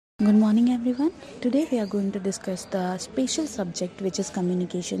Good morning, everyone. Today we are going to discuss the special subject which is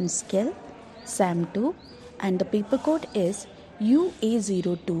communication skill, SEM-2, and the paper code is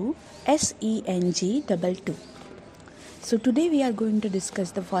UA02 SENG22. So today we are going to discuss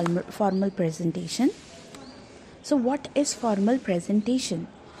the formal presentation. So what is formal presentation?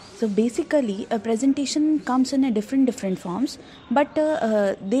 So basically a presentation comes in a different forms, but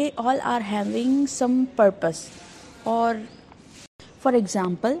they all are having some purpose, or for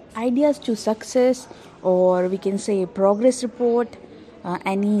example, ideas to success, or we can say progress report,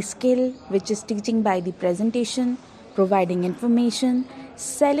 any skill which is teaching by the presentation, providing information,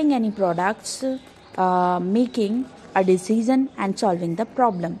 selling any products, making a decision, and solving the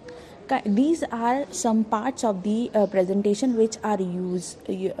problem. These are some parts of the presentation which are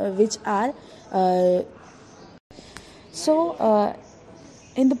so.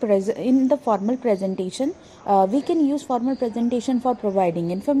 In the formal presentation, we can use formal presentation for providing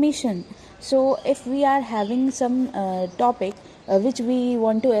information. So if we are having some topic which we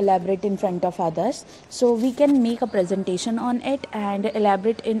want to elaborate in front of others, so we can make a presentation on it and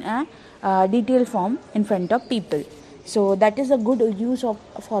elaborate in a detailed form in front of people. So that is a good use of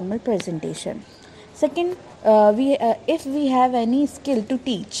a formal presentation. Second, if we have any skill to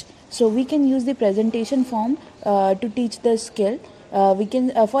teach, so we can use the presentation form to teach the skill. We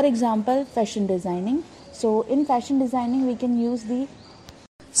can, for example, fashion designing. So in fashion designing, we can use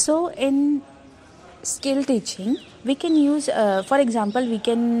in skill teaching, we can use, for example,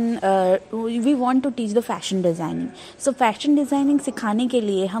 we want to teach the fashion designing. So fashion designing सिखाने के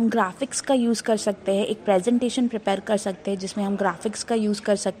लिए हम graphics का use कर सकते हैं, एक presentation prepare कर सकते हैं जिसमें हम ग्राफिक्स का यूज़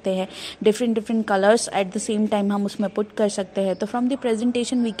कर सकते हैं, different colours at the same time हम उसमें पुट कर सकते हैं. तो from the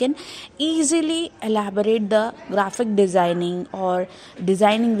presentation we can easily elaborate the graphic designing और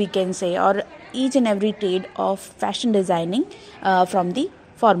डिज़ाइनिंग वी कैन से, और each and every trade of fashion designing from the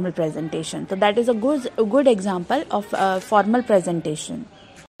formal presentation. So that is a good example of formal presentation.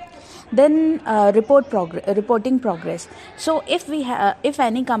 Then reporting progress. So if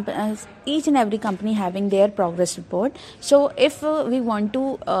any company, each and every company having their progress report. So if we want to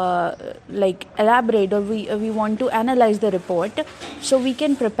elaborate, or we want to analyze the report, so we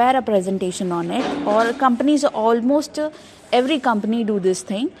can prepare a presentation on it. Or companies, almost every company do this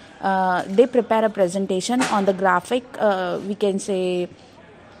thing. They prepare a presentation on the graphic. We can say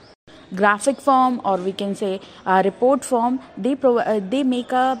graphic form, or we can say report form. They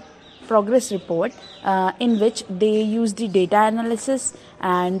make a progress report in which they use the data analysis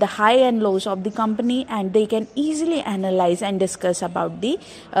and the high and lows of the company, and they can easily analyze and discuss about the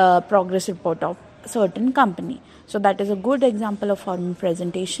progress report of certain company. So that is a good example of formal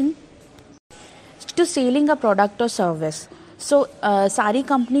presentation. To selling a product or service. सो सारी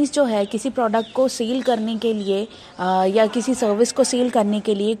companies जो है किसी product को cell करने के लिए या किसी सर्विस को सेल करने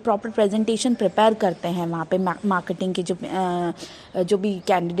के लिए एक प्रॉपर प्रेजेंटेशन प्रिपेयर करते हैं. वहाँ पे मार्केटिंग के जो भी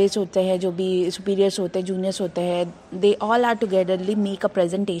कैंडिडेट्स होते हैं, जो भी सुपीरियर्स होते हैं, जूनियर्स होते हैं, they all are togetherly make a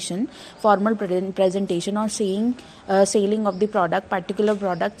presentation, formal presentation और selling of the product, particular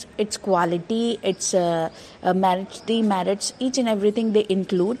products, it's quality, it's merits, each and everything they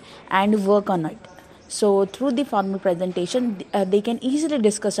include and work on it. So through the formal presentation, they can easily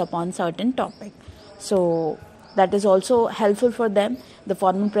discuss upon certain topic. So that is also helpful for them. The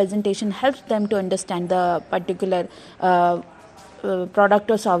formal presentation helps them to understand the particular product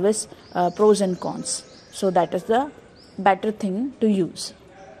or service pros and cons. So that is the better thing to use.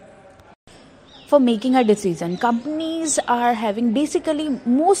 For making a decision, companies are having, basically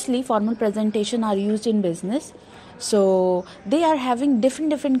mostly formal presentation are used in business. So they are having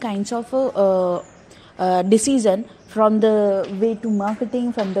different kinds of decision, from the way to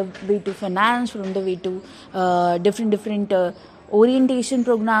marketing, from the way to finance, from the way to different orientation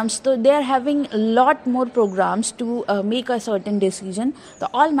programs. So they are having a lot more programs to make a certain decision. So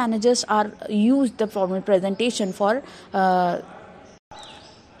all managers are use the formal presentation for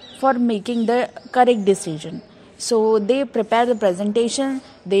making the correct decision. So they prepare the presentation,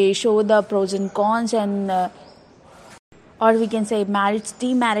 they show the pros and cons, and or we can say merits,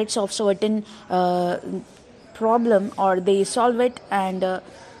 demerits of certain problem, or they solve it and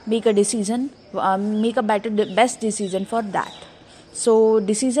make a decision, make a best decision for that. So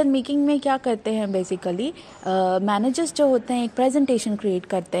decision making में क्या करते हैं, basically managers जो होते हैं एक presentation create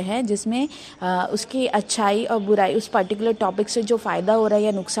करते हैं जिसमें उसकी अच्छाई और बुराई, उस पर्टिकुलर टॉपिक से जो फ़ायदा हो रहा है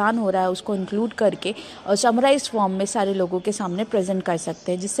या नुकसान हो रहा है उसको इंक्लूड करके और समराइज फॉर्म में सारे लोगों के सामने प्रेजेंट कर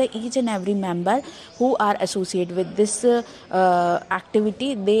सकते हैं, जिससे each and every member who are associate with this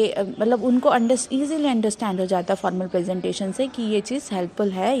activity दे मतलब उनको ईजिली अंडरस्टैंड हो जाता है फॉर्मल प्रेजेंटेशन से कि ये चीज़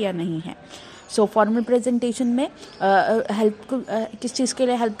हेल्पफुल है या नहीं है. सो फॉर्मल प्रेजेंटेशन में किस चीज़ के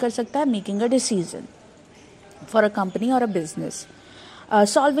लिए हेल्प कर सकता है? Making a decision for a company or a business.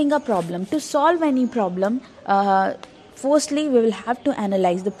 Solving a problem. To solve any problem, firstly we will have to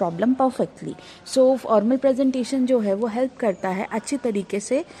analyze the problem perfectly. So formal presentation जो है वो help करता है अच्छी तरीके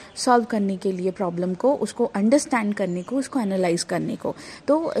से solve करने के लिए problem को, उसको understand करने को, उसको analyze करने को.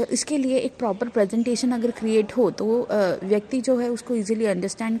 तो इसके लिए एक proper presentation अगर create हो तो व्यक्ति जो है उसको easily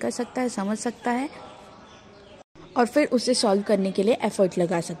understand कर सकता है, समझ सकता है और फिर उसे सॉल्व करने के लिए एफर्ट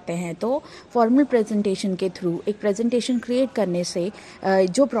लगा सकते हैं. तो फॉर्मल प्रेजेंटेशन के थ्रू एक प्रेजेंटेशन क्रिएट करने से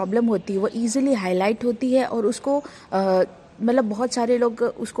जो प्रॉब्लम होती है वो इजीली हाईलाइट होती है और उसको मतलब बहुत सारे लोग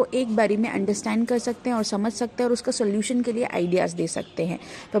उसको एक बारी में अंडरस्टैंड कर सकते हैं और समझ सकते हैं और उसका सोल्यूशन के लिए आइडियाज़ दे सकते हैं.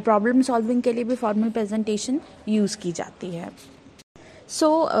 तो प्रॉब्लम सॉल्विंग के लिए भी फॉर्मल प्रेजेंटेशन यूज़ की जाती है. सो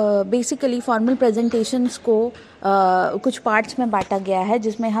बेसिकली फॉर्मल प्रेजेंटेशंस को कुछ पार्ट्स में बांटा गया है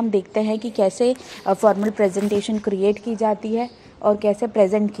जिसमें हम देखते हैं कि कैसे फॉर्मल प्रेजेंटेशन क्रिएट की जाती है और कैसे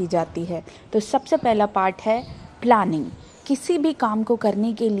प्रेजेंट की जाती है. तो सबसे पहला पार्ट है प्लानिंग. किसी भी काम को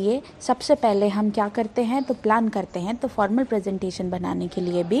करने के लिए सबसे पहले हम क्या करते हैं? तो प्लान करते हैं. तो फॉर्मल प्रेजेंटेशन बनाने के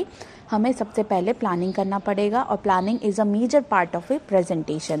लिए भी हमें सबसे पहले प्लानिंग करना पड़ेगा और planning is a major part of A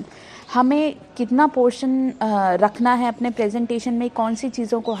presentation. हमें कितना पोर्शन रखना है अपने प्रेजेंटेशन में, कौन सी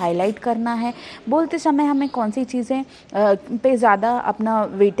चीज़ों को हाईलाइट करना है, बोलते समय हमें कौन सी चीज़ें पे ज़्यादा अपना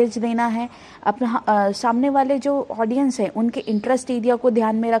वेटेज देना है, अपना सामने वाले जो ऑडियंस है उनके इंटरेस्ट एरिया को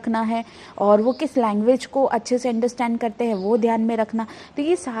ध्यान में रखना है और वो किस लैंग्वेज को अच्छे से अंडरस्टैंड करते हैं वो ध्यान में रखना. तो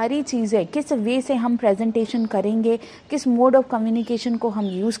ये सारी चीज़ें किस वे से हम प्रेजेंटेशन करेंगे, किस मोड ऑफ कम्युनिकेशन को हम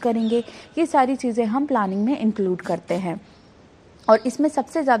यूज़ करेंगे, ये सारी चीज़ें हम प्लानिंग में इंक्लूड करते हैं. और इसमें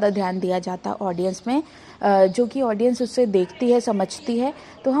सबसे ज़्यादा ध्यान दिया जाता है ऑडियंस में, जो कि ऑडियंस उससे देखती है, समझती है.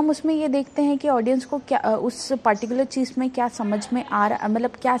 तो हम उसमें ये देखते हैं कि ऑडियंस को क्या उस पर्टिकुलर चीज़ में क्या समझ में आ रहा,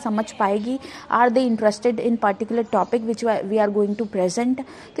 मतलब क्या समझ पाएगी. Are they interested in particular topic which we are going to present.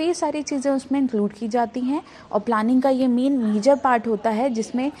 तो ये सारी चीज़ें उसमें इंक्लूड की जाती हैं और प्लानिंग का ये मेजर पार्ट होता है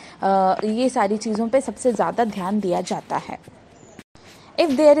जिसमें ये सारी चीज़ों पर सबसे ज़्यादा ध्यान दिया जाता है.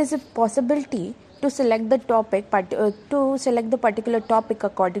 If there is a possibility to select the particular topic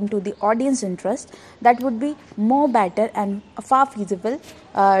according to the audience interest, that would be more better and far feasible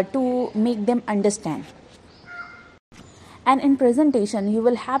to make them understand. And in presentation you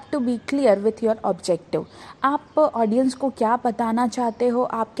will have to be clear with your objective. आप audience को क्या बताना चाहते हो,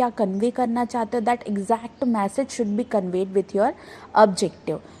 आप क्या convey करना चाहते हो, that exact message should be conveyed with your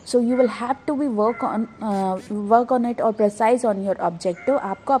objective. So you will have to be work on it or precise on your objective.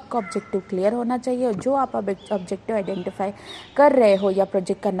 आपको आपका ऑब्जेक्टिव क्लियर होना चाहिए और जो आप ऑब्जेक्टिव आइडेंटिफाई कर रहे हो या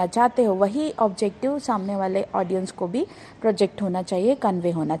प्रोजेक्ट करना चाहते हो वही ऑब्जेक्टिव सामने वाले ऑडियंस को भी प्रोजेक्ट होना चाहिए,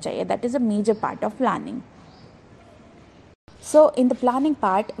 कन्वे होना चाहिए. That is a major part of planning. So in the planning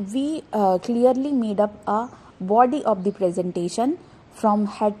part, we clearly made up a body of the presentation from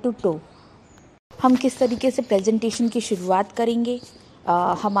head to toe. हम किस तरीके से प्रेजेंटेशन की शुरुआत करेंगे,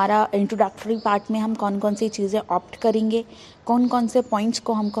 हमारा इंट्रोडक्टरी पार्ट में हम कौन कौन सी चीज़ें ऑप्ट करेंगे, कौन कौन से पॉइंट्स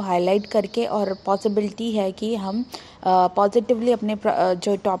को हमको हाईलाइट करके और पॉसिबिलिटी है कि हम पॉजिटिवली अपने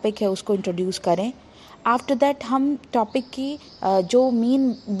जो टॉपिक है उसको इंट्रोड्यूस करें. आफ्टर दैट हम टॉपिक की जो मेन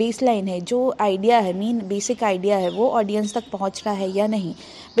बेसलाइन है, जो आइडिया है, मेन बेसिक आइडिया है, वो ऑडियंस तक पहुंच रहा है या नहीं.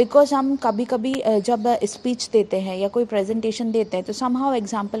 बिकॉज हम कभी कभी जब स्पीच देते हैं या कोई प्रेजेंटेशन देते हैं तो समहाउ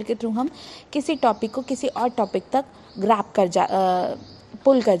एग्जांपल के थ्रू हम किसी टॉपिक को किसी और टॉपिक तक ग्रैब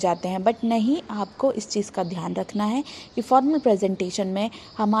पुल कर जाते हैं. बट नहीं, आपको इस चीज़ का ध्यान रखना है कि फॉर्मल प्रेजेंटेशन में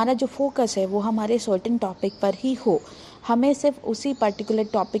हमारा जो फोकस है वो हमारे सर्टेन टॉपिक पर ही हो. हमें सिर्फ उसी पर्टिकुलर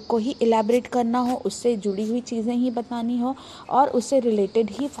टॉपिक को ही इलेबरेट करना हो, उससे जुड़ी हुई चीज़ें ही बतानी हो और उससे related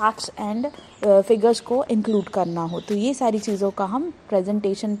he facts and figures को इंक्लूड करना हो. तो ये सारी चीज़ों का हम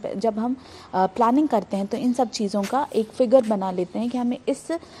प्रेजेंटेशन पे जब हम प्लानिंग करते हैं तो इन सब चीज़ों का एक फिगर बना लेते हैं कि हमें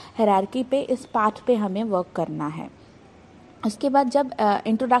इस हायरार्की पे, इस पाथ पे हमें वर्क करना है. उसके बाद जब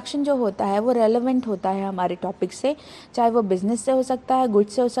इंट्रोडक्शन जो होता है वो रेलेवेंट होता है हमारे टॉपिक से, चाहे वो बिजनेस से हो सकता है, गुड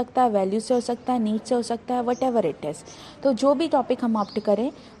से हो सकता है, वैल्यू से हो सकता है, नीड से हो सकता है, वट एवर इट इज़. तो जो भी टॉपिक हम ऑप्ट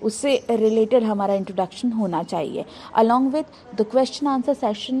करें उससे रिलेटेड हमारा इंट्रोडक्शन होना चाहिए. Along with the question answer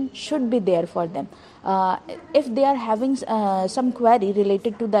session should be there for them. If they are having some query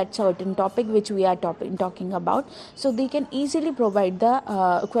related to that certain topic which we are talking about, so they can easily provide the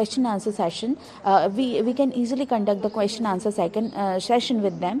question answer session. We can easily conduct the question answer session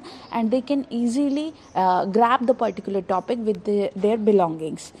with them and they can easily grab the particular topic with their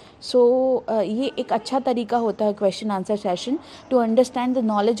belongings. So ये एक अच्छा तरीका होता है question answer session to understand the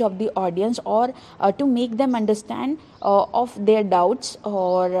knowledge of the audience or to make them understand of their doubts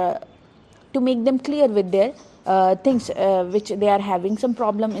or to make them clear with their things which they are having some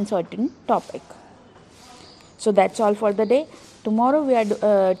problem in certain topic. So that's all for the day. Tomorrow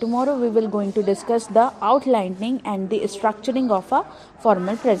we will going to discuss the outlining and the structuring of a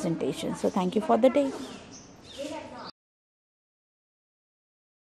formal presentation. So thank you for the day.